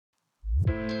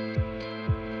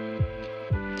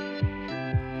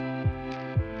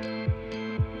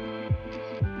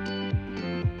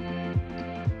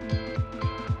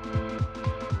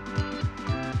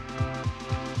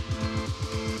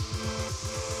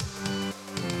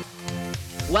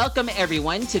Welcome,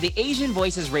 everyone, to the Asian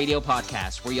Voices Radio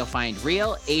podcast, where you'll find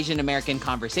real Asian American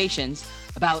conversations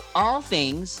about all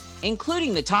things,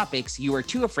 including the topics you are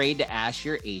too afraid to ask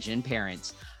your Asian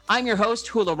parents. I'm your host,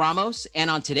 Hula Ramos, and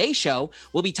on today's show,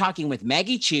 we'll be talking with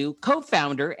Maggie Chu,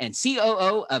 co-founder and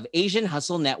COO of Asian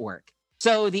Hustle Network.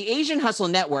 So the Asian Hustle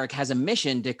Network has a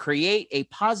mission to create a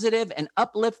positive and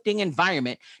uplifting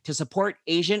environment to support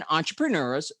Asian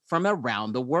entrepreneurs from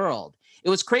around the world. It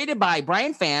was created by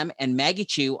Brian Pham and Maggie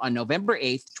Chu on November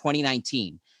 8th,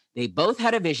 2019. They both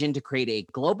had a vision to create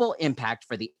a global impact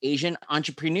for the Asian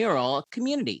entrepreneurial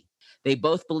community. They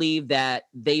both believe that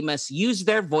they must use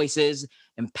their voices,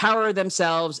 empower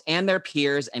themselves and their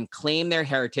peers, and claim their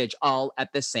heritage all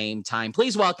at the same time.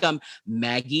 Please welcome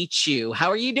Maggie Chu. How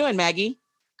are you doing, Maggie?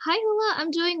 Hi, Hula. I'm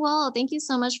doing well. Thank you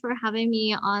so much for having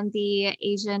me on the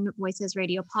Asian Voices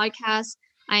Radio podcast.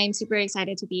 I am super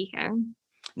excited to be here.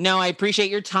 No, I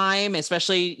appreciate your time,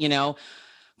 especially,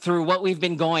 through what we've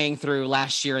been going through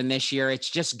last year and this year. It's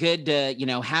just good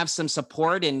to, have some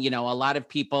support and, a lot of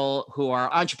people who are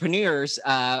entrepreneurs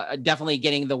definitely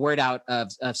getting the word out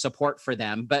of support for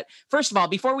them. But first of all,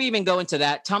 before we even go into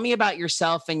that, tell me about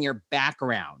yourself and your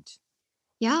background.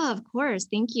 Yeah, of course.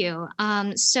 Thank you.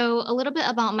 So a little bit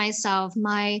about myself.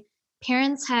 My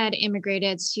parents had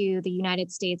immigrated to the United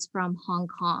States from Hong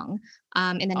Kong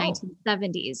in the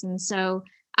 1970s. And so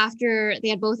after they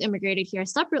had both immigrated here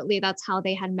separately, that's how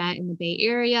they had met in the Bay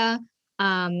Area.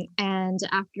 And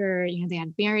after they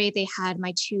had married, they had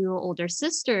my two older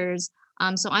sisters.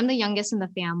 So I'm the youngest in the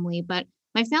family, but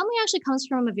my family actually comes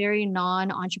from a very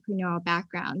non-entrepreneurial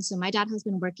background. So my dad has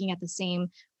been working at the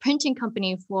same printing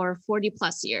company for 40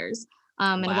 plus years.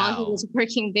 And while he was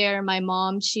working there, my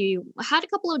mom, she had a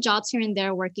couple of jobs here and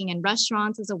there working in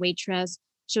restaurants as a waitress.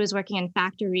 She was working in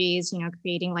factories,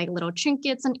 creating like little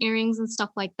trinkets and earrings and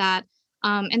stuff like that.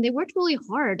 And they worked really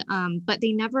hard, but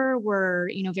they never were,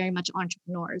 very much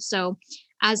entrepreneurs. So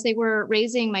as they were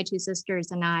raising my two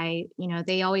sisters and I,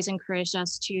 they always encouraged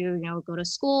us to, go to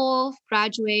school,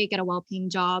 graduate, get a well-paying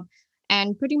job,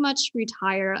 and pretty much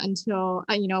retire until,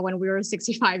 when we were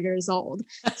 65 years old.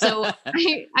 So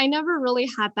I never really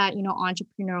had that,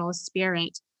 entrepreneurial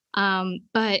spirit.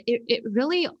 But it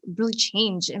really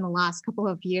changed in the last couple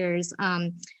of years.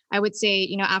 I would say,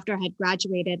 after I had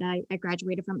graduated, I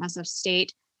graduated from SF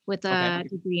State with a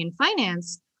degree in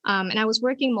finance. And I was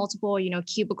working multiple,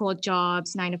 cubicle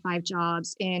jobs, 9-to-5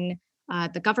 jobs in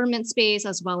the government space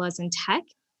as well as in tech.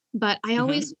 But I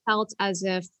always felt as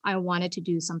if I wanted to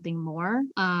do something more.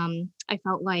 I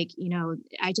felt like,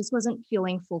 I just wasn't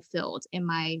feeling fulfilled in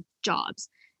my jobs.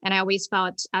 And I always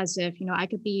felt as if, I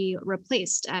could be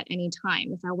replaced at any time.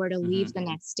 If I were to leave the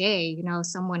next day,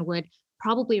 someone would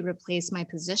probably replace my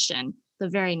position the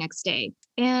very next day.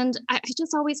 And I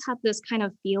just always had this kind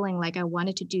of feeling like I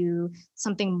wanted to do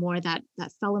something more that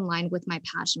fell in line with my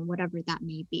passion, whatever that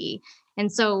may be.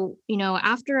 And so,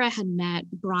 after I had met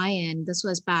Brian, this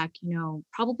was back,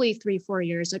 probably 3-4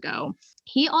 years ago,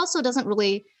 he also doesn't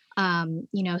really,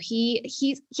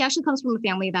 he actually comes from a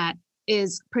family that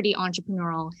is pretty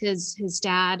entrepreneurial. His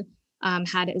dad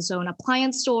had his own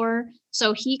appliance store.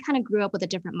 So he kind of grew up with a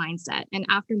different mindset. And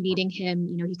after meeting him,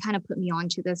 he kind of put me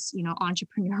onto this,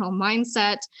 entrepreneurial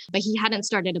mindset, but he hadn't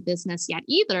started a business yet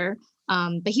either.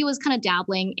 But he was kind of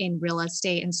dabbling in real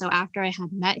estate. And so after I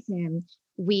had met him,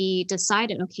 we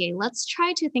decided, okay, let's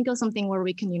try to think of something where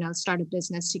we can, start a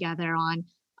business together on.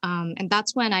 And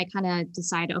that's when I kind of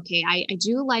decided, okay, I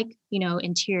do like,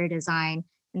 interior design.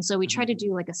 And so we tried to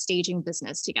do like a staging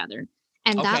business together.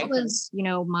 And that was,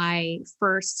 my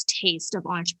first taste of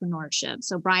entrepreneurship.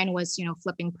 So Brian was,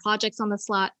 flipping projects on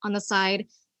the side.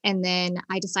 And then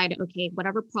I decided, okay,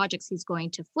 whatever projects he's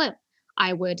going to flip,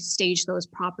 I would stage those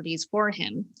properties for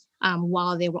him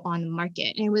while they were on the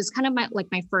market. And it was kind of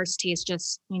my first taste,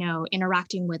 just,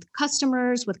 interacting with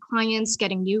customers, with clients,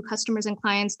 getting new customers and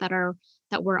clients that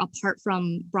were apart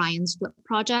from Brian's flip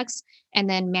projects, and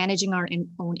then managing our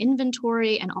own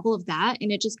inventory and all of that.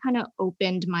 And it just kind of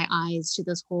opened my eyes to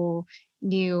this whole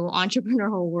new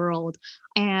entrepreneurial world.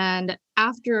 And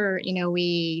after,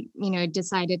 we,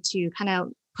 decided to kind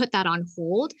of put that on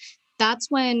hold, that's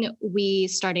when we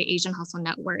started Asian Hustle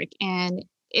Network. And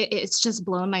it's just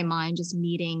blown my mind just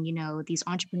meeting, these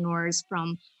entrepreneurs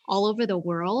from all over the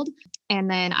world. And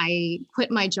then I quit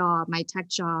my tech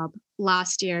job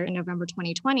last year in November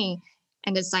 2020,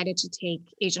 and decided to take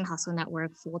Asian Hustle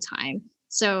Network full time.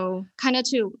 So kind of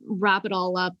to wrap it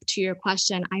all up to your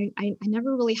question, I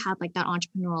never really had like that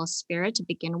entrepreneurial spirit to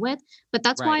begin with, but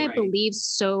that's why I believe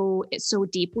so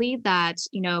deeply that,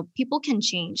 people can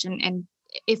change and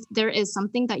if there is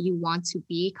something that you want to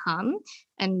become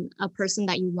and a person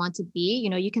that you want to be,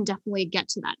 you can definitely get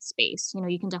to that space.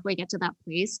 You can definitely get to that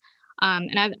place.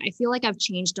 And I feel like I've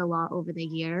changed a lot over the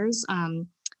years.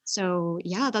 So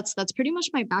yeah, that's pretty much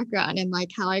my background and like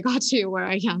how I got to where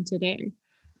I am today.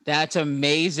 That's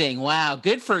amazing. Wow.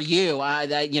 Good for you.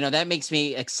 That makes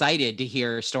me excited to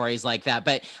hear stories like that.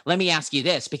 But let me ask you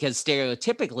this, because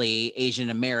stereotypically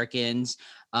Asian Americans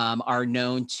are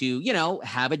known to,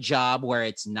 have a job where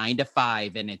it's 9 to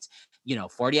 5 and it's,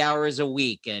 40 hours a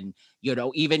week. And,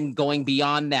 even going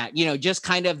beyond that, just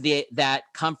kind of that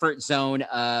comfort zone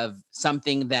of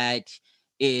something that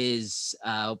is,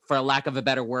 for a lack of a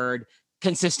better word,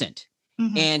 consistent.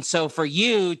 Mhm. And so for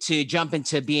you to jump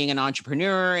into being an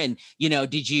entrepreneur and,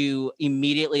 did you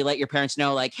immediately let your parents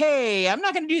know like, hey, I'm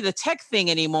not going to do the tech thing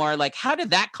anymore? Like, how did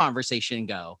that conversation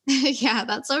go? Yeah,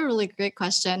 that's a really great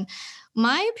question.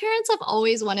 My parents have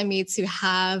always wanted me to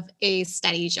have a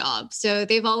steady job. So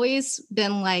they've always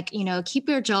been like, keep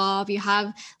your job. You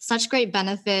have such great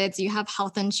benefits. You have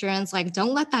health insurance. Like,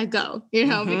 don't let that go,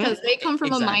 Hmm. because they come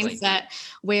from a Exactly. mindset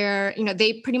where,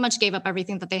 they pretty much gave up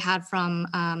everything that they had from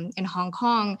in Hong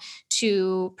Kong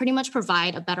to pretty much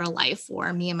provide a better life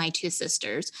for me and my two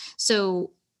sisters.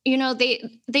 So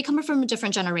they come from a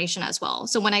different generation as well.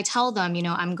 So when I tell them,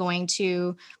 I'm going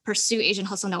to pursue Asian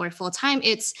Hustle Network full time,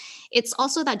 it's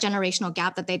also that generational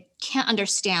gap that they can't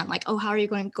understand. Like, oh, how are you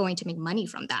going to make money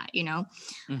from that?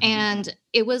 Hmm. And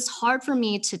it was hard for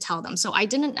me to tell them. So I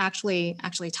didn't actually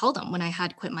tell them when I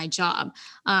had quit my job.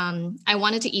 I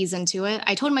wanted to ease into it.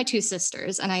 I told my two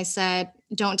sisters and I said,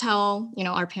 don't tell,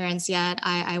 our parents yet.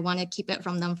 I want to keep it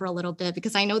from them for a little bit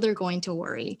because I know they're going to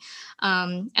worry.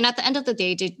 And at the end of the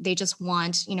day, they just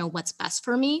want, what's best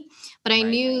for me. But I Right.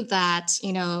 knew that,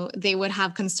 they would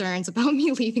have concerns about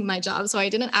me leaving my job. So I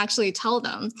didn't actually tell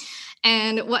them.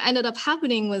 And what ended up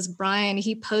happening was Brian,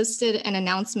 he posted an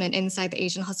announcement inside the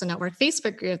Asian Hustle Network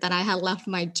Facebook group that I had left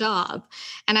my job.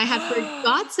 And I had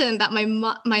forgotten that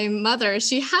my mother,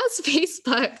 she has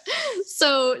Facebook.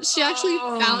 So she actually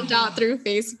found out Oh, through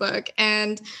Facebook.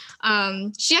 And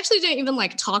she actually didn't even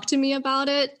like talk to me about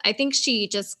it. I think she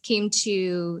just came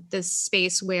to this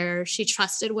space where she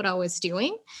trusted what I was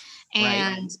doing.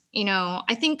 right. And,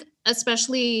 I think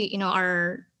especially,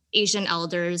 our Asian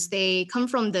elders, they come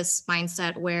from this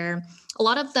mindset where a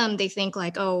lot of them, they think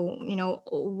like, oh,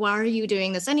 why are you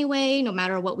doing this anyway? No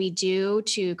matter what we do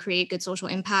to create good social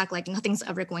impact, like nothing's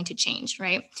ever going to change,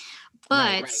 right?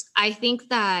 Right. But I think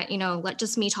that,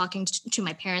 just me talking to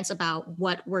my parents about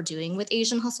what we're doing with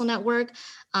Asian Hustle Network.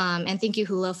 And thank you,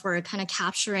 Hula, for kind of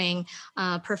capturing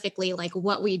perfectly like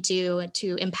what we do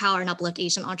to empower and uplift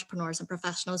Asian entrepreneurs and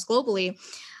professionals globally.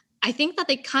 I think that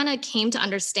they kind of came to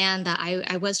understand that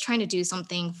I was trying to do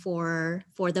something for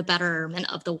the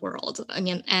betterment of the world. I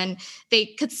mean, and they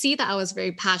could see that I was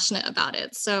very passionate about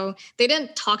it. So they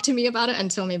didn't talk to me about it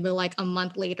until maybe like a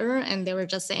month later. And they were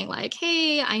just saying, like,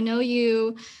 hey, I know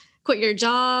you quit your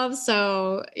job.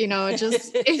 So,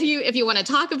 just if you want to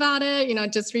talk about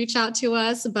it, just reach out to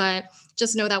us. But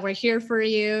just know that we're here for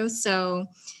you. So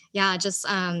yeah, just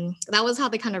that was how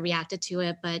they kind of reacted to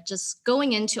it. But just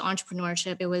going into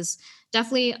entrepreneurship, it was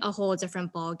definitely a whole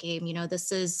different ball game.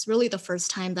 This is really the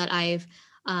first time that I've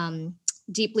um,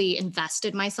 deeply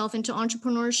invested myself into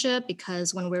entrepreneurship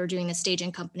because when we were doing the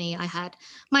staging company, I had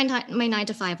my 9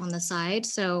 to 5 on the side.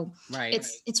 So Right.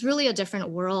 it's really a different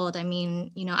world. I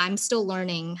mean, I'm still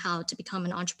learning how to become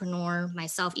an entrepreneur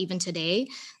myself even today.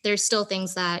 There's still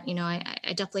things that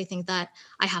I definitely think that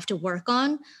I have to work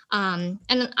on, and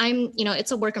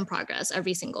it's a work in progress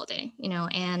every single day,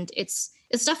 and it's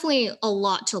definitely a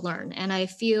lot to learn, and I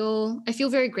feel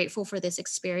very grateful for this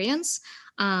experience.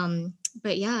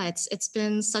 But yeah, it's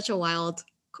been such a wild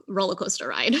roller coaster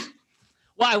ride.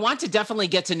 Well, I want to definitely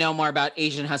get to know more about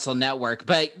Asian Hustle Network,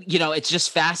 but it's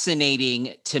just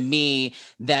fascinating to me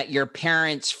that your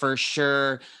parents for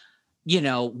sure,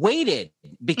 waited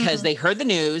because Mhm. they heard the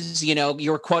news,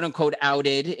 you were quote unquote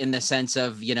outed in the sense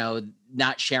of,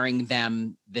 not sharing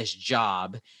them this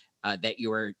job, that you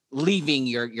were leaving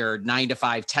your 9 to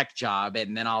 5 tech job.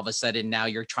 And then all of a sudden now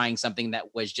you're trying something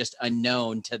that was just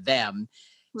unknown to them.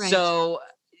 Right. So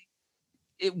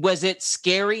was it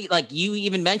scary? Like you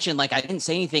even mentioned, like I didn't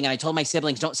say anything, and I told my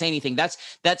siblings, "Don't say anything."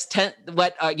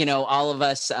 What all of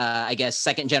us, I guess,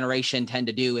 second generation tend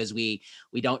to do is we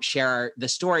don't share the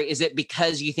story. Is it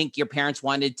because you think your parents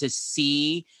wanted to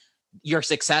see your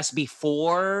success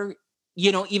before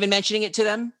even mentioning it to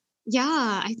them?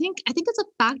 Yeah, I think it's a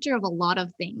factor of a lot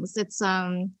of things. It's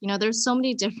there's so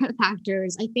many different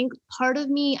factors. I think part of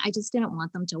me, I just didn't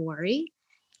want them to worry.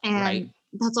 And Right.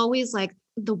 that's always like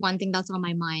the one thing that's on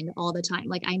my mind all the time.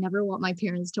 Like I never want my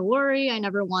parents to worry. I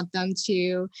never want them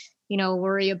to,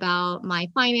 worry about my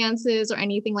finances or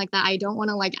anything like that. I don't want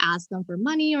to like ask them for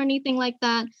money or anything like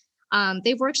that.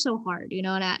 They've worked so hard, and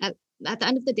at the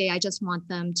end of the day, I just want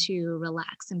them to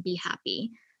relax and be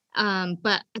happy.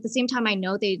 But at the same time, I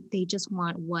know they just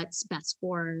want what's best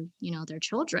for, their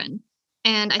children.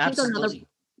 And I think Absolutely.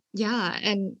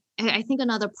 I think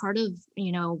another part of,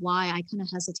 why I kind of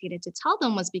hesitated to tell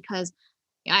them was because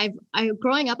I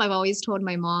growing up, I've always told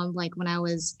my mom, like when I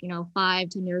was, 5,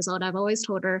 10 years old, I've always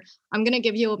told her, I'm going to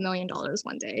give you $1 million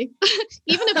one day.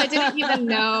 Even if I didn't even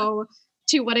know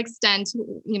to what extent,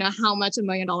 how much $1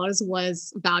 million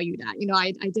was valued at,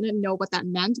 I didn't know what that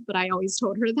meant, but I always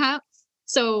told her that.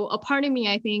 So a part of me,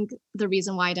 I think the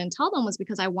reason why I didn't tell them was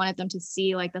because I wanted them to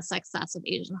see like the success of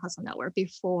Asian Hustle Network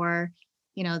before,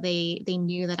 they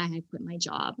knew that I had quit my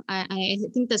job. I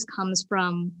think this comes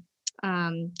from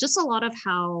just a lot of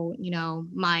how,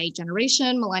 my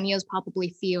generation, millennials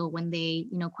probably feel when they,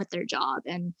 quit their job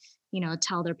and,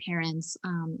 tell their parents,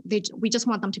 we just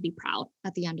want them to be proud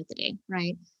at the end of the day.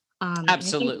 Right. And I think,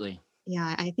 Absolutely.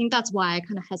 yeah, I think that's why I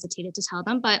kind of hesitated to tell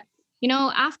them. But,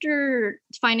 after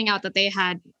finding out that they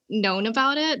had known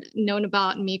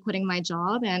about me quitting my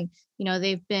job and,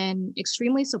 they've been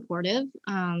extremely supportive,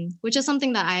 which is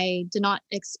something that I did not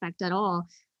expect at all.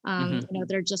 Hmm.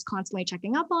 They're just constantly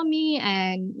checking up on me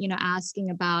and, asking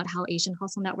about how Asian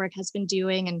Hustle Network has been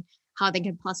doing and how they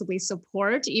can possibly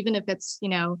support, even if it's,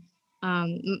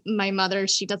 my mother,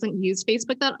 she doesn't use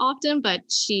Facebook that often, but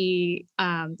she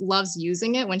loves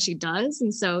using it when she does.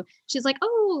 And so she's like,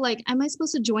 oh, like, am I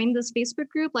supposed to join this Facebook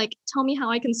group? Like, tell me how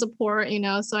I can support,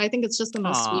 So I think it's just the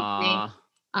most sweet thing.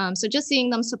 Aw. So just seeing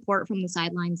them support from the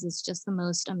sidelines is just the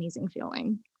most amazing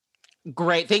feeling.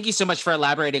 Great. Thank you so much for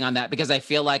elaborating on that because I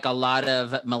feel like a lot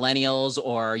of millennials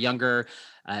or younger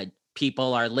uh,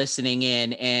 people are listening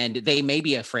in and they may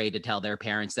be afraid to tell their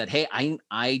parents that, hey,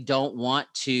 I don't want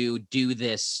to do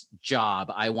this job.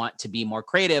 I want to be more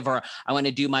creative or I want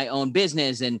to do my own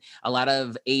business. And a lot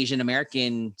of Asian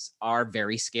Americans are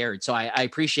very scared. So I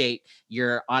appreciate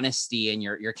your honesty and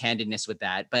your candidness with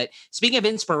that. But speaking of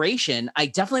inspiration, I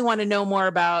definitely want to know more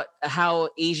about how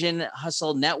Asian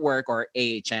Hustle Network or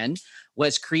AHN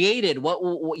was created.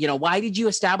 Why did you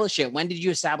establish it? When did you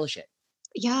establish it?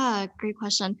 Yeah, great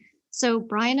question. So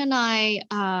Brian and I,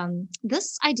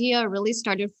 this idea really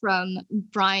started from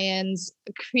Brian's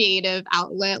creative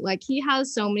outlet. Like he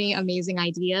has so many amazing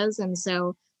ideas, and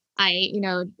so I,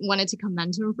 wanted to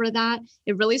commend him for that.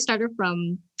 It really started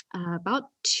from about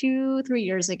 2, 3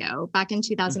 years ago, back in Hmm.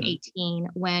 2018,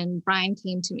 when Brian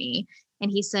came to me and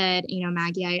he said,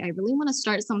 Maggie, I really want to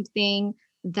start something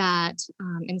that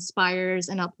inspires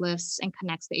and uplifts and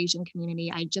connects the Asian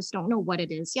community. I just don't know what it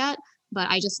is yet, but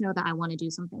I just know that I want to do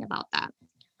something about that.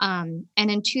 And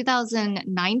in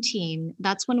 2019,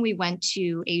 that's when we went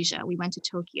to Asia. We went to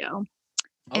Tokyo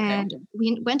Okay. and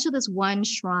we went to this one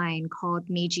shrine called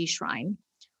Meiji Shrine.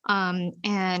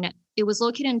 And it was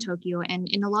located in Tokyo. And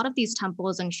in a lot of these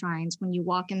temples and shrines, when you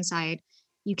walk inside,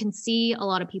 you can see a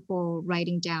lot of people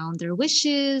writing down their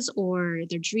wishes or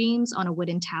their dreams on a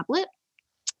wooden tablet,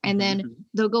 and then Hmm.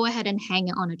 they'll go ahead and hang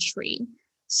it on a tree.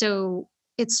 So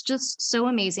it's just so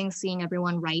amazing seeing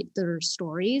everyone write their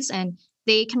stories, and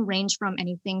they can range from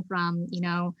anything from,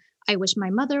 I wish my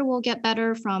mother will get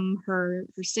better from her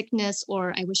sickness,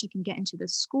 or I wish I can get into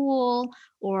this school,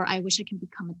 or I wish I can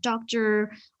become a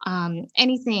doctor,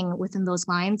 anything within those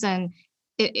lines. And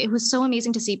it was so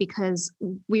amazing to see because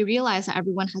we realized that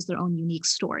everyone has their own unique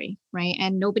story, right?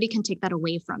 And nobody can take that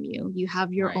away from you. You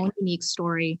have your Right. own unique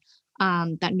story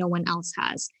that no one else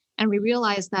has. And we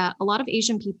realized that a lot of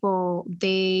Asian people,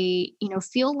 they,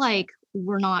 feel like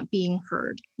we're not being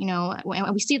heard,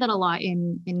 and we see that a lot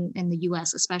in the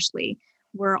US, especially.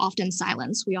 We're often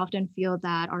silenced. We often feel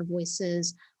that our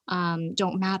voices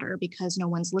don't matter because no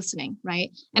one's listening,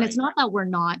 right? And it's Right. not that we're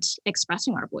not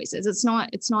expressing our voices. It's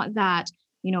not that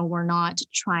we're not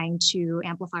trying to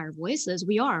amplify our voices.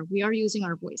 We are using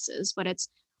our voices, but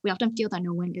we often feel that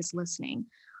no one is listening.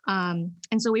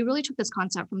 And so we really took this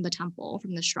concept from the temple,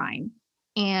 from the shrine,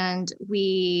 and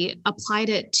we applied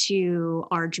it to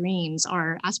our dreams,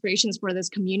 our aspirations for this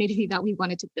community that we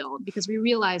wanted to build, because we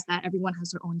realized that everyone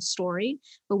has their own story,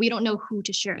 but we don't know who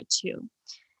to share it to.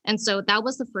 And so that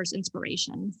was the first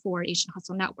inspiration for Asian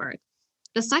Hustle Network.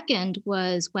 The second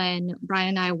was when Brian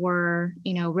and I were,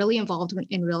 really involved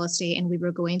in real estate, and we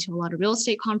were going to a lot of real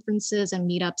estate conferences and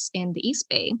meetups in the East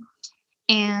Bay.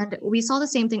 And we saw the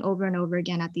same thing over and over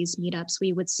again at these meetups.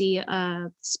 We would see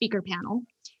a speaker panel,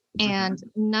 Hmm. and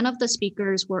none of the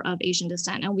speakers were of Asian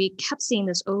descent. And we kept seeing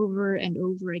this over and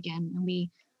over again. And we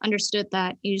understood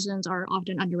that Asians are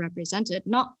often underrepresented,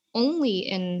 not only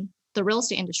in the real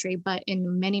estate industry, but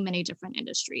in many, many different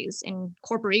industries, in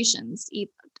corporations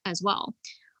as well.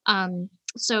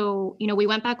 So, we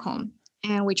went back home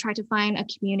and we tried to find a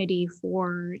community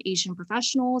for Asian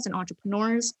professionals and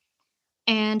entrepreneurs,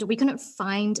 and we couldn't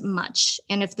find much.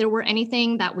 And if there were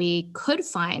anything that we could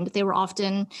find, they were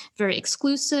often very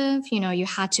exclusive. You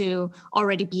had to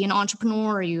already be an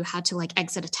entrepreneur, or you had to like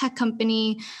exit a tech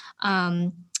company.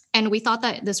 And we thought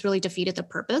that this really defeated the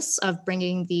purpose of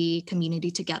bringing the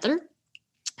community together.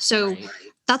 So Right.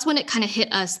 that's when it kind of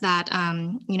hit us that,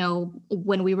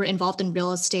 when we were involved in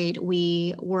real estate,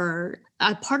 we were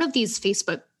a part of these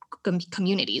Facebook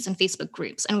communities and Facebook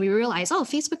groups. And we realized, oh,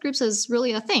 Facebook groups is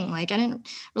really a thing. Like I didn't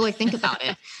really think about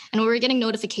it. And we were getting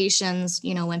notifications,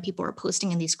 when people were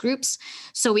posting in these groups.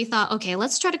 So we thought, okay,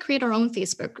 let's try to create our own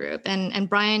Facebook group. And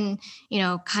Brian,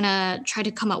 kind of tried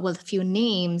to come up with a few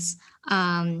names.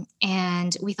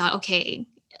 And we thought, okay,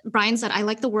 Brian said, I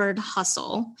like the word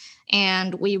hustle,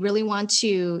 and we really want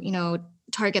to,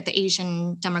 target the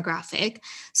Asian demographic.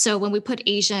 So when we put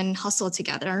Asian hustle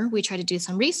together, we try to do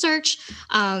some research.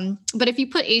 But if you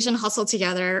put Asian hustle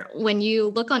together, when you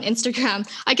look on Instagram,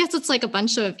 I guess it's like a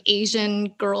bunch of Asian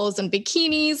girls in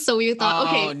bikinis. So we thought,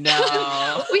 okay,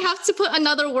 no. we have to put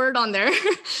another word on there.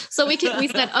 So we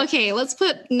said, okay, let's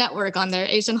put network on there,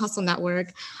 Asian Hustle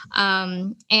Network.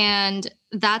 And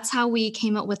that's how we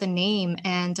came up with a name.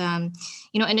 And,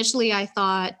 initially I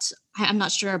thought, I'm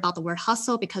not sure about the word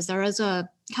hustle because there is a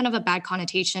kind of a bad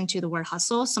connotation to the word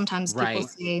hustle. Sometimes people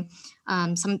say,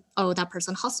 that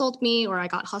person hustled me, or I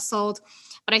got hustled.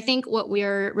 But I think what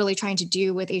we're really trying to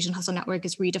do with Asian Hustle Network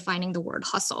is redefining the word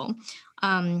hustle.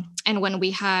 And when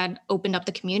we had opened up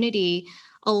the community,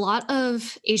 a lot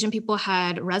of Asian people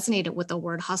had resonated with the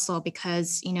word hustle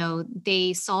because,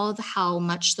 they saw how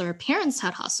much their parents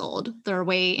had hustled their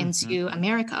way into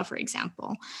America, for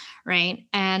example, right?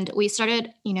 And we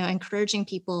started, encouraging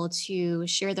people to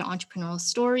share their entrepreneurial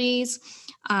stories,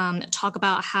 talk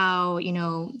about how,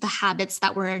 the habits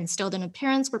that were instilled in their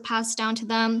parents were passed down to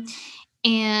them.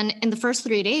 And in the first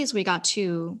 3 days, we got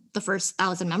to the first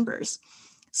 1,000 members.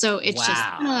 So it's just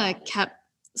kind of kept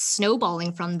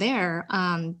snowballing from there.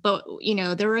 But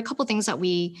there were a couple things that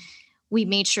we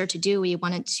made sure to do. We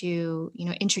wanted to,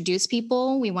 introduce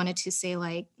people. We wanted to say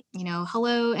like,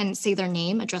 hello, and say their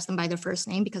name, address them by their first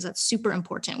name, because that's super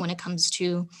important when it comes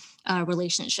to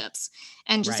relationships,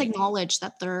 and just acknowledge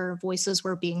that their voices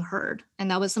were being heard.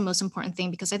 And that was the most important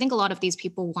thing, because I think a lot of these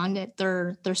people wanted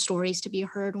their stories to be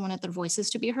heard, wanted their voices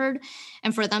to be heard,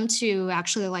 and for them to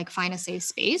actually like find a safe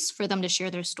space for them to share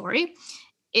their story.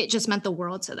 It just meant the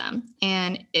world to them.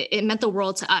 And it meant the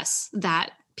world to us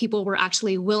that people were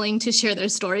actually willing to share their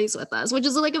stories with us, which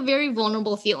is like a very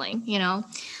vulnerable feeling,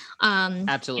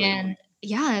 Absolutely. And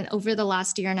yeah, over the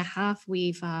last year and a half,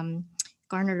 we've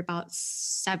garnered about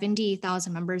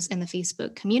 70,000 members in the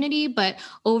Facebook community, but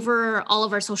over all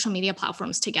of our social media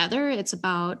platforms together, it's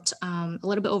about a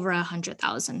little bit over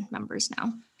 100,000 members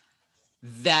now.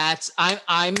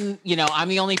 I'm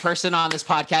the only person on this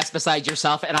podcast besides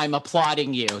yourself, and I'm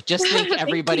applauding you. Just think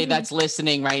everybody that's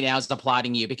listening right now is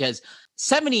applauding you, because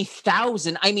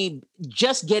 70,000, I mean,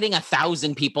 just getting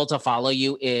 1,000 people to follow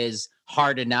you is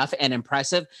hard enough and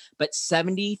impressive, but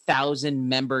 70,000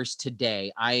 members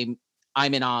today, I'm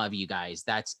in awe of you guys.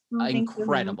 That's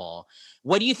incredible.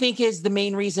 What do you think is the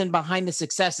main reason behind the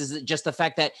success? Is it just the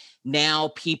fact that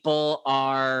now people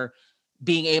are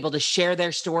being able to share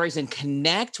their stories and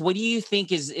connect? What do you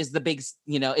think is the big,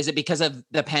 is it because of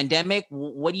the pandemic?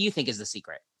 What do you think is the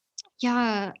secret?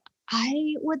 Yeah, I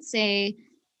would say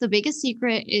the biggest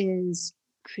secret is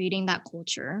creating that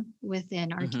culture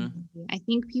within our community. I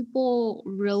think people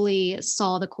really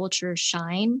saw the culture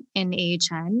shine in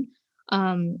AHN.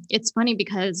 It's funny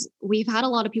because we've had a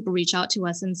lot of people reach out to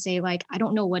us and say like, I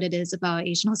don't know what it is about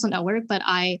Asian Hustle Network, but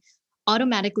I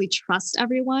automatically trust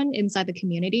everyone inside the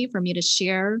community for me to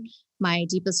share my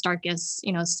deepest, darkest,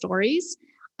 stories.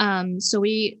 So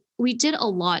we did a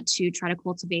lot to try to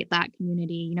cultivate that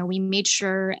community. We made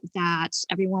sure that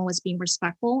everyone was being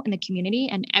respectful in the community,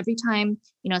 and every time,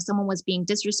 someone was being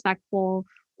disrespectful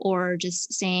or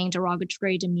just saying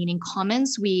derogatory, demeaning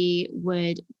comments, we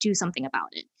would do something about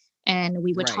it. And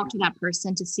we would talk to that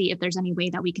person to see if there's any way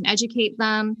that we can educate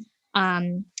them.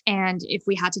 And if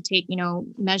we had to take,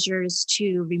 measures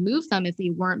to remove them if they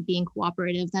weren't being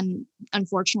cooperative, then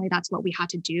unfortunately that's what we had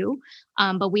to do.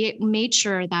 But we made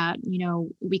sure that,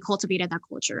 we cultivated that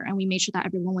culture, and we made sure that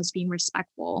everyone was being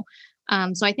respectful.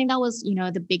 So I think that was,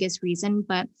 the biggest reason.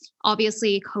 But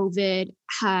obviously COVID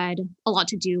had a lot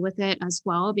to do with it as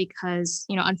well, because,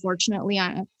 unfortunately,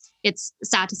 it's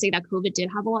sad to say that COVID did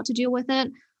have a lot to do with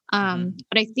it.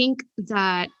 But I think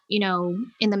that,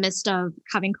 in the midst of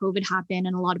having COVID happen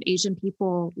and a lot of Asian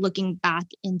people looking back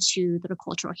into their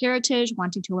cultural heritage,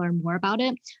 wanting to learn more about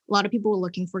it, a lot of people were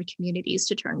looking for communities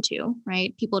to turn to,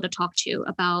 right? People to talk to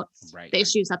about the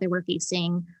issues that they were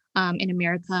facing in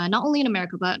America, not only in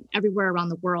America, but everywhere around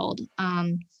the world.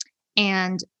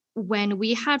 And when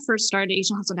we had first started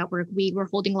Asian Hustle Network, we were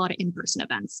holding a lot of in-person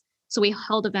events. So we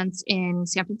held events in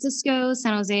San Francisco,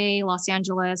 San Jose, Los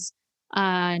Angeles,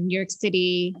 New York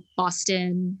City,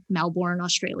 Boston, Melbourne,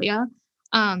 Australia.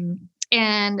 And,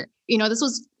 this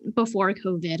was before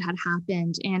COVID had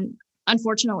happened. And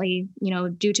unfortunately,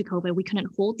 due to COVID, we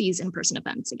couldn't hold these in-person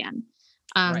events again.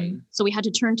 So we had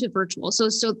to turn to virtual.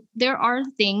 So there are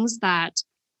things that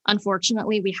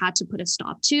unfortunately we had to put a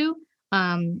stop to.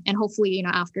 And hopefully,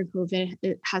 after COVID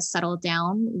it has settled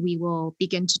down, we will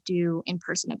begin to do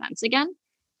in-person events again.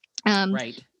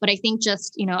 But I think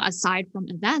just, aside from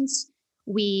events,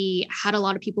 we had a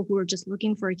lot of people who were just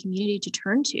looking for a community to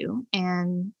turn to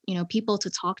and, people to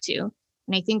talk to.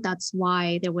 And I think that's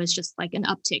why there was just like an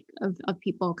uptick of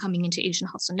people coming into Asian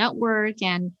Hustle Network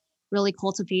and really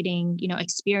cultivating,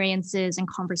 experiences and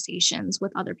conversations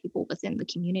with other people within the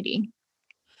community.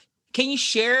 Can you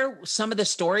share some of the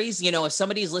stories? If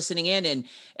somebody's listening in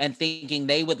and thinking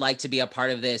they would like to be a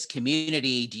part of this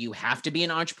community, do you have to be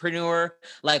an entrepreneur?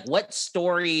 Like what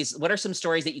are some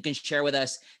stories that you can share with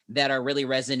us that are really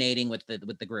resonating with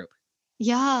the group?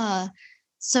 Yeah.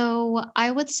 So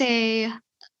I would say,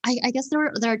 I guess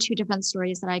there are two different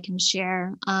stories that I can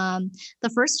share.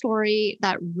 The first story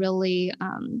that really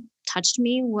touched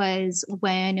me was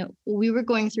when we were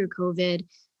going through COVID.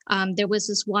 There was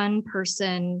this one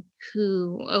person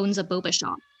who owns a boba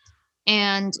shop.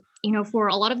 And, for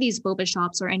a lot of these boba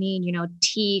shops or any,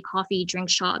 tea, coffee, drink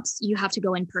shops, you have to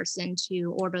go in person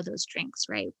to order those drinks,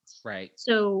 right? Right.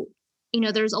 So,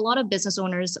 there's a lot of business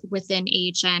owners within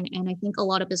AHN. And I think a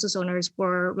lot of business owners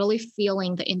were really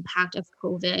feeling the impact of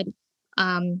COVID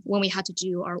when we had to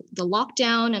do the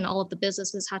lockdown and all of the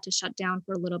businesses had to shut down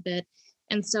for a little bit.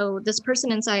 And so this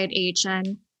person inside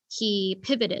AHN, he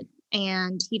pivoted.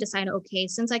 And he decided, okay,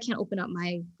 since I can't open up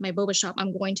my boba shop,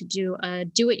 I'm going to do a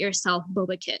do-it-yourself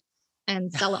boba kit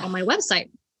and sell it on my website.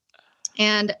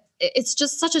 And it's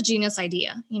just such a genius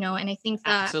idea, and I think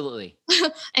that absolutely.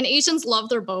 And Asians love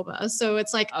their boba. So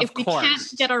it's like, if we can't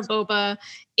get our boba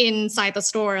inside the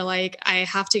store, like I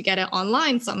have to get it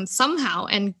online somehow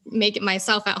and make it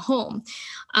myself at home.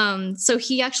 So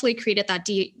he actually created that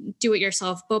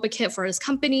do-it-yourself boba kit for his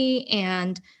company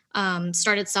and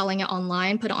started selling it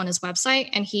online, put it on his website,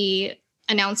 and he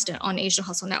announced it on Asian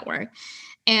Hustle Network.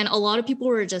 And a lot of people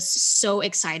were just so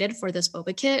excited for this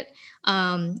boba kit.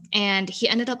 And he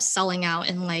ended up selling out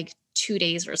in like 2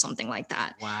 days or something like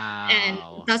that. Wow. And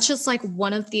that's just like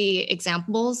one of the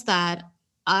examples that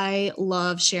I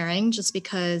love sharing just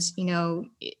because,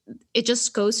 it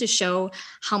just goes to show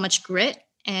how much grit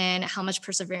and how much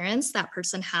perseverance that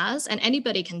person has, and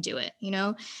anybody can do it,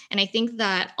 And I think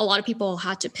that a lot of people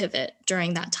had to pivot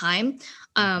during that time.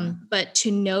 But to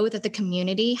know that the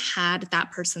community had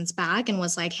that person's back and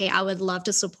was like, hey, I would love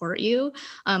to support you.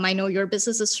 I know your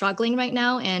business is struggling right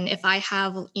now. And if I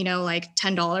have, like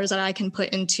 $10 that I can put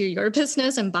into your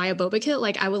business and buy a boba kit,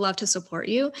 like I would love to support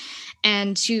you.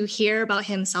 And to hear about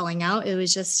him selling out, it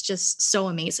was just so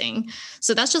amazing.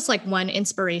 So that's just like one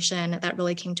inspiration that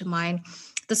really came to mind.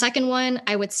 The second one,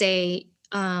 I would say,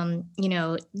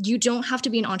 you don't have to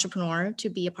be an entrepreneur to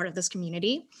be a part of this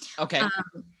community. Okay.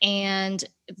 And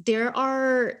there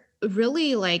are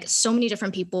really like so many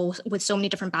different people with so many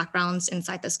different backgrounds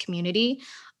inside this community.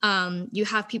 You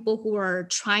have people who are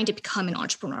trying to become an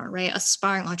entrepreneur, right?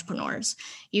 Aspiring entrepreneurs.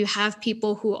 You have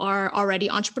people who are already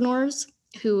entrepreneurs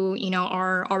who,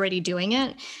 are already doing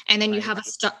it. And then you have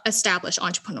established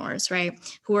entrepreneurs, right?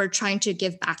 Who are trying to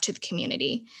give back to the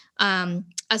community.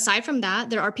 Aside from that,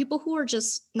 there are people who are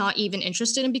just not even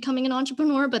interested in becoming an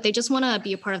entrepreneur, but they just want to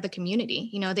be a part of the community.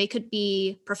 They could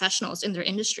be professionals in their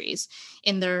industries,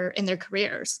 in their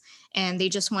careers, and they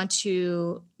just want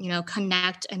to,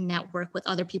 connect and network with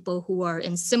other people who are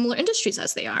in similar industries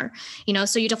as they are.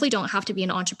 So you definitely don't have to be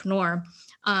an entrepreneur.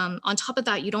 On top of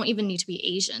that, you don't even need to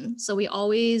be Asian. So we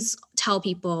always tell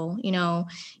people,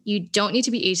 you don't need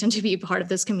to be Asian to be a part of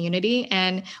this community.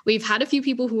 And we've had a few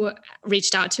people who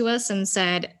reached out to us and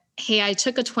said, hey, I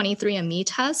took a 23andMe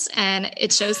test and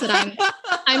it shows that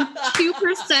I'm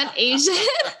 2% Asian.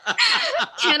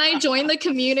 Can I join the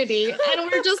community?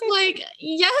 And we're just like,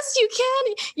 yes, you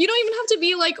can. You don't even have to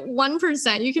be like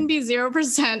 1%. You can be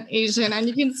 0% Asian and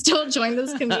you can still join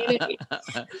this community.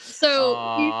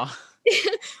 So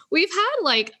we've had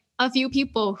like a few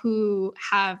people who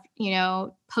have,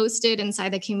 posted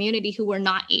inside the community who were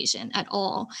not Asian at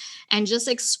all and just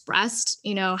expressed,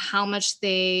 how much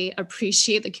they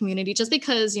appreciate the community just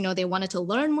because, they wanted to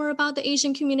learn more about the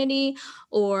Asian community,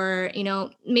 or,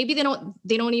 maybe they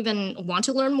don't even want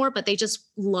to learn more, but they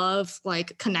just love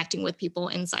like connecting with people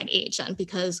inside Asian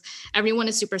because everyone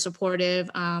is super supportive.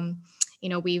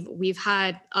 We've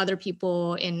had other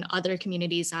people in other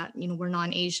communities that were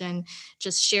non-Asian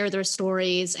just share their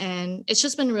stories, and it's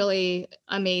just been really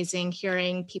amazing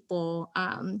hearing people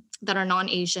that are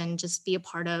non-Asian just be a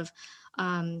part of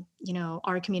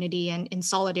our community and in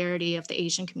solidarity of the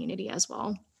Asian community as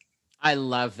well. I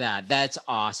love that. That's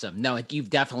awesome. No, you've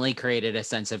definitely created a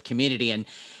sense of community,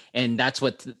 and that's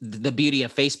what the beauty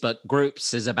of Facebook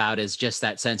groups is about, is just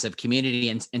that sense of community.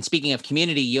 And speaking of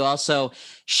community, you also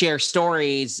share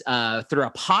stories through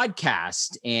a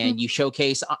podcast, and you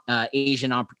showcase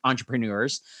Asian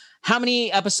entrepreneurs. How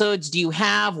many episodes do you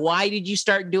have? Why did you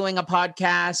start doing a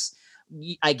podcast?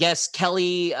 I guess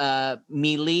Kelly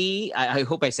Mealy, I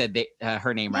hope I said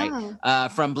her name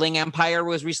right, from Bling Empire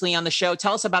was recently on the show.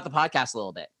 Tell us about the podcast a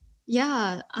little bit.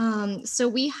 Yeah. So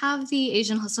we have the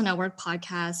Asian Hustle Network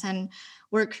podcast, and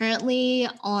we're currently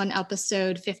on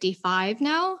episode 55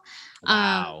 now.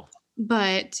 Wow.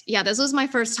 But yeah, this was my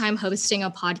first time hosting a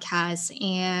podcast.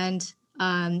 And,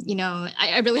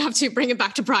 I really have to bring it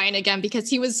back to Brian again because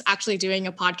he was actually doing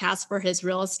a podcast for his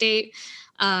real estate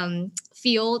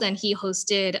field, and he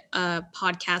hosted a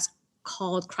podcast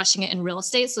called Crushing It in Real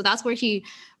Estate. So that's where he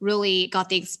really got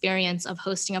the experience of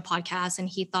hosting a podcast. And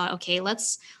he thought, okay,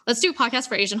 let's do a podcast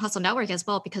for Asian Hustle Network as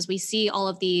well, because we see all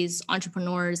of these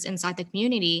entrepreneurs inside the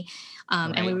community.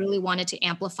 And we really wanted to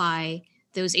amplify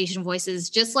those Asian voices,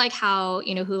 just like how,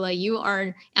 Hula, you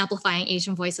are amplifying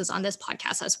Asian voices on this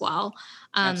podcast as well.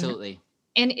 Absolutely.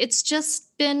 And it's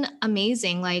just been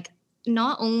amazing. Like,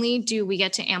 not only do we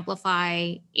get to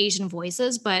amplify Asian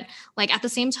voices, but like at the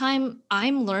same time,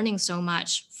 I'm learning so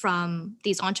much from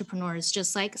these entrepreneurs,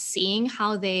 just like seeing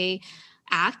how they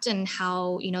act and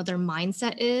how, their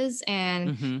mindset is,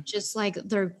 and just like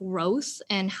their growth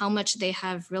and how much they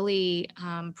have really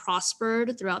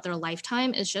prospered throughout their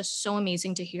lifetime is just so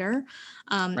amazing to hear.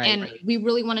 We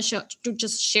really want to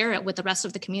just share it with the rest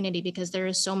of the community because there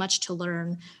is so much to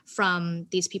learn from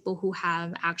these people who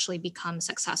have actually become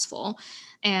successful.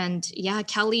 And yeah,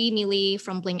 Kelly Neely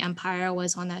from Bling Empire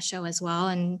was on that show as well.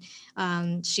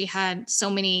 And she had so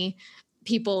many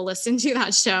people listen to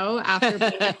that show after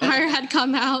Bling Empire had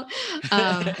come out.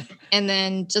 And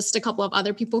then just a couple of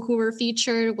other people who were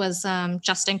featured was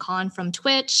Justin Kahn from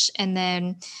Twitch, and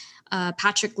then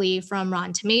Patrick Lee from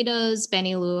Rotten Tomatoes,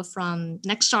 Benny Liu from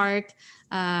Nextshark.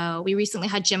 We recently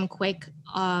had Jim Quick,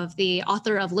 the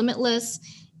author of Limitless.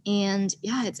 And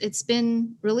yeah, it's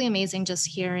been really amazing just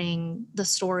hearing the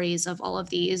stories of all of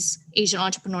these Asian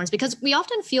entrepreneurs, because we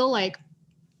often feel like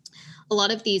a lot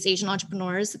of these Asian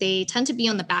entrepreneurs, they tend to be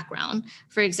on the background.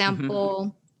 For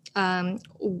example,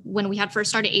 when we had first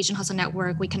started Asian Hustle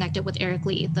Network, we connected with Eric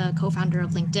Lee, the co-founder of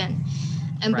LinkedIn.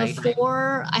 And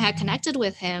before I had connected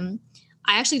with him,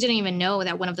 I actually didn't even know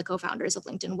that one of the co-founders of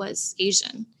LinkedIn was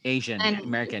Asian.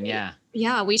 American, yeah.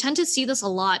 Yeah, we tend to see this a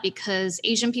lot because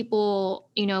Asian people,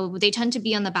 they tend to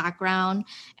be on the background.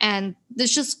 And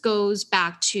this just goes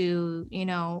back to,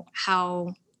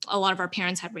 how a lot of our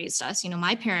parents had raised us.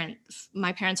 My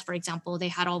parents, for example, they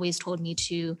had always told me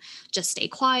to just stay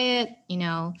quiet,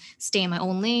 stay in my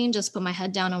own lane, just put my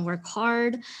head down and work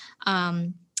hard.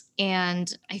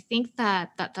 And I think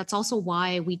that's also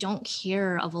why we don't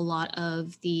hear of a lot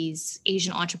of these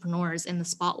Asian entrepreneurs in the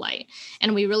spotlight.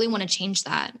 And we really want to change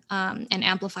that and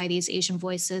amplify these Asian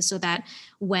voices so that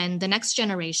when the next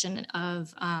generation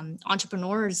of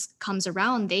entrepreneurs comes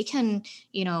around, they can,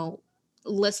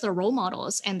 list their role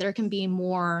models, and there can be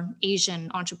more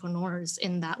Asian entrepreneurs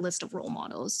in that list of role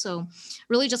models. So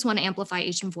really just want to amplify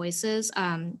Asian voices,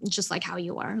 just like how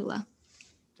you are, Hula.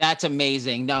 That's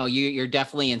amazing. No, you're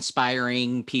definitely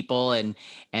inspiring people, and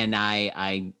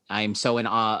I'm so in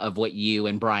awe of what you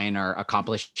and Brian are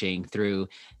accomplishing through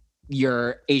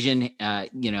your Asian,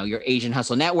 your Asian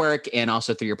Hustle Network, and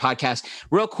also through your podcast.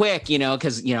 Real quick,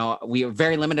 because we are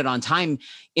very limited on time.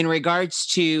 In regards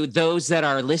to those that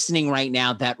are listening right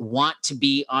now that want to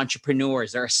be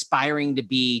entrepreneurs, they're aspiring to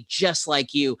be just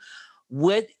like you,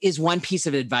 what is one piece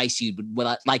of advice you would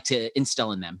like to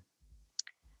instill in them?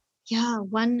 Yeah,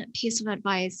 one piece of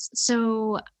advice.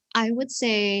 So I would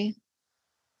say,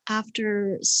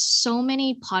 after so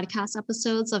many podcast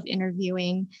episodes of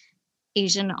interviewing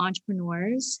Asian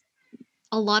entrepreneurs,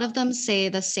 a lot of them say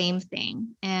the same thing.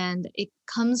 And it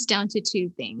comes down to two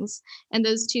things. And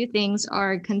those two things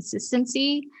are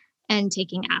consistency and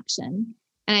taking action.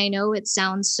 And I know it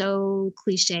sounds so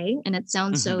cliche and it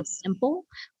sounds Mhm. so simple,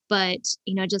 but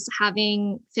just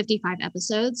having 55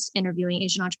 episodes interviewing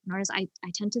Asian entrepreneurs, I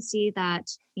tend to see that,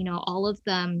 all of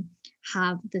them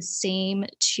have the same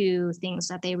two things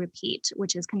that they repeat,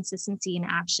 which is consistency and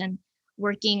action,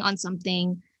 working on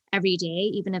something every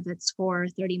day, even if it's for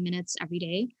 30 minutes every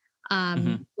day,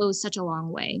 Mhm. goes such a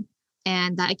long way.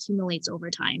 And that accumulates over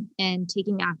time. And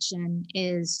taking action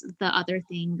is the other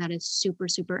thing that is super,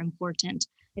 super important.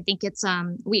 I think it's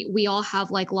we all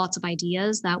have like lots of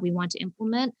ideas that we want to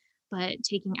implement, but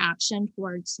taking action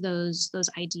towards those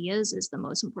ideas is the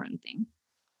most important thing.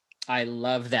 I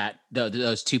love that,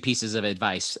 those two pieces of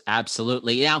advice.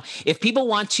 Absolutely. Now, if people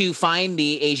want to find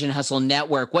the Asian Hustle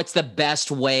Network, what's the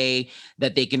best way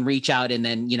that they can reach out and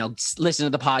then, listen to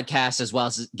the podcast as well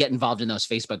as get involved in those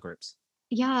Facebook groups?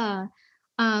 Yeah.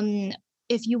 Um,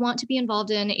 if you want to be involved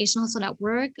in Asian Hustle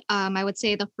Network, I would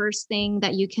say the first thing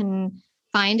that you can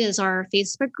find is our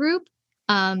Facebook group.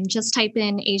 Just type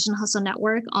in Asian Hustle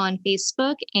Network on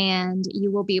Facebook and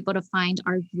you will be able to find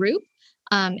our group.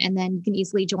 And then you can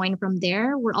easily join from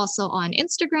there. We're also on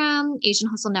Instagram, Asian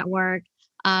Hustle Network.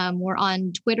 We're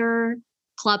on Twitter,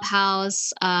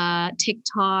 Clubhouse,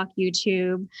 TikTok,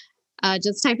 YouTube.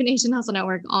 Just type in Asian Hustle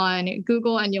Network on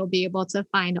Google and you'll be able to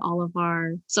find all of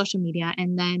our social media.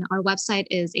 And then our website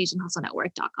is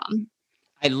asianhustlenetwork.com.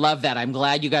 I love that. I'm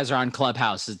glad you guys are on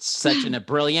Clubhouse. It's such a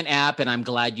brilliant app, and I'm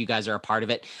glad you guys are a part of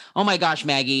it. Oh my gosh,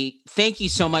 Maggie, thank you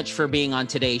so much for being on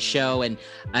today's show,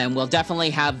 and we'll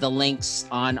definitely have the links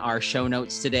on our show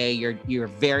notes today. You're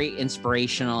very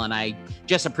inspirational, and I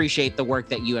just appreciate the work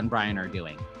that you and Brian are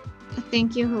doing.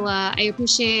 Thank you, Hula. I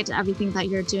appreciate everything that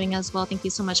you're doing as well. Thank you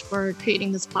so much for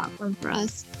creating this platform for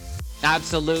us.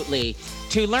 Absolutely.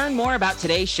 To learn more about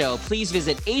today's show, please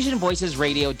visit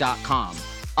AsianVoicesRadio.com.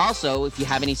 Also, if you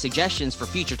have any suggestions for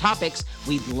future topics,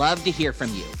 we'd love to hear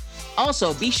from you.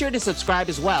 Also, be sure to subscribe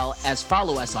as well as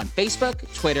follow us on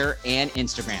Facebook, Twitter, and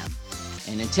Instagram.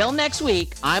 And until next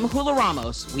week, I'm Hula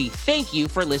Ramos. We thank you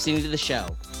for listening to the show.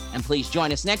 And please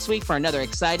join us next week for another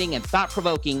exciting and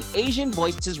thought-provoking Asian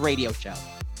Voices radio show.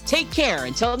 Take care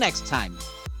until next time.